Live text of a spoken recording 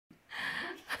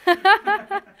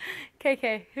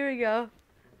Okay, here we go.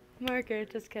 Marker,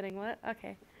 just kidding, what?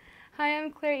 Okay. Hi,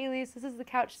 I'm Elise. This is the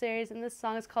Couch series, and this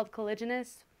song is called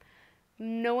Caliginous.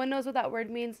 No one knows what that word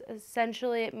means.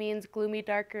 Essentially, it means gloomy,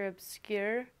 dark, or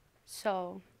obscure.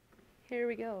 So, here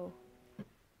we go.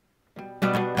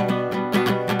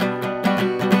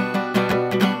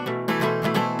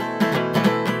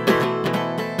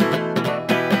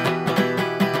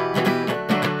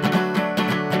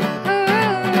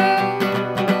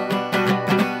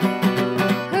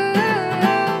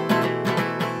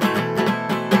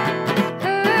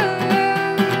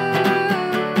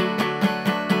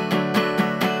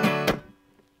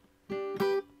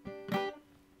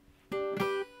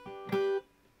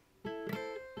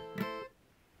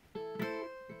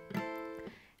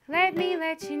 Let me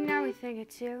let you know a thing or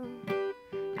two.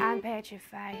 I'm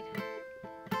petrified,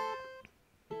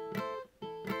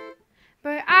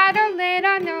 but I don't let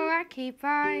on, no, I keep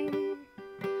on.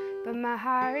 But my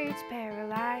heart's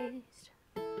paralyzed,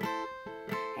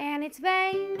 and it's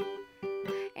vain,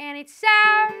 and it's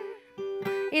sour,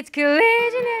 it's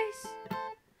caliginous.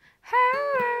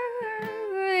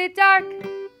 Oh, it's dark,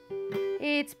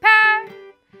 it's power.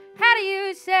 How do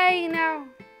you say no?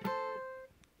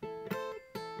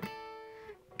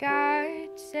 God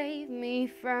save me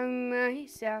from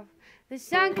myself. The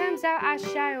sun comes out, I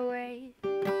shy away.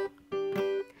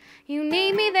 You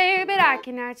need me there, but I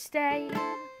cannot stay.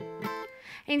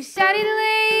 And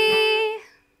suddenly,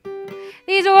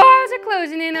 these walls are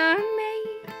closing in on me.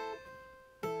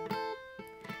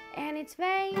 And it's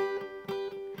vain,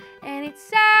 and it's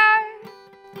sour,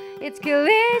 it's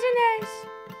caliginous.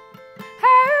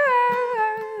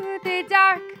 Oh, the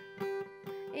dark,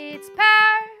 it's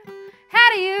power. How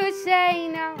do you say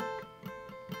no?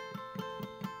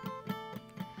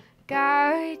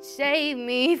 God save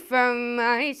me from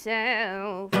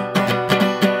myself.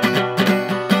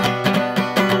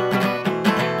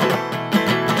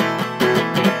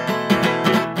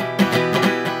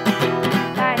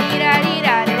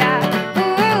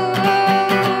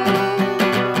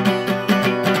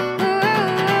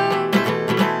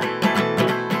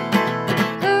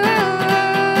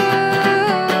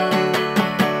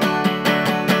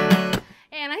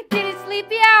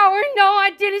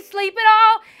 Sleep at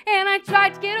all, and I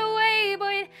tried to get away,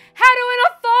 but how do I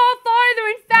fall farther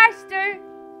and faster?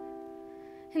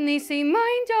 And they say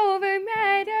mind over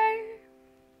matter,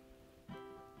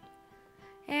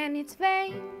 and it's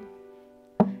vain,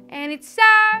 and it's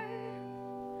sour,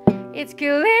 it's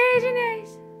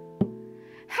caliginous.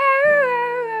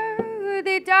 Oh,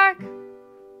 the dark,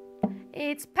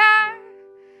 it's power.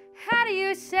 How do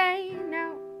you say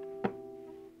no?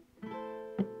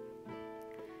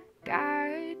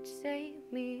 God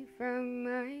save me from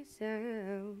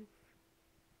myself.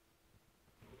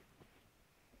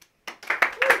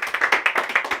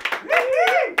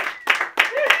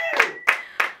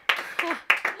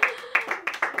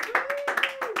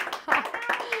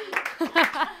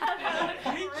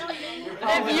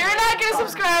 If you're not going to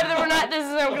subscribe, then this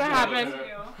isn't going to happen.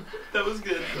 That was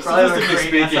good. Statistically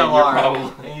speaking, you're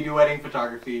probably... And you do wedding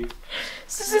photography.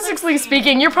 Statistically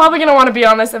speaking, you're probably going to want to be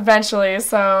on this eventually,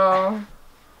 so...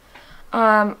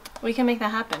 we can make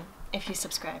that happen if you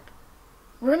subscribe.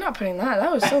 We're not putting that.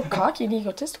 That was so cocky and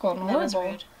egotistical and horrible. That was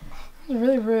rude. That was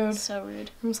really rude. So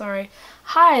rude. I'm sorry.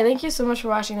 Hi, thank you so much for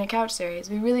watching the Couch series.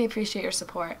 We really appreciate your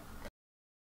support.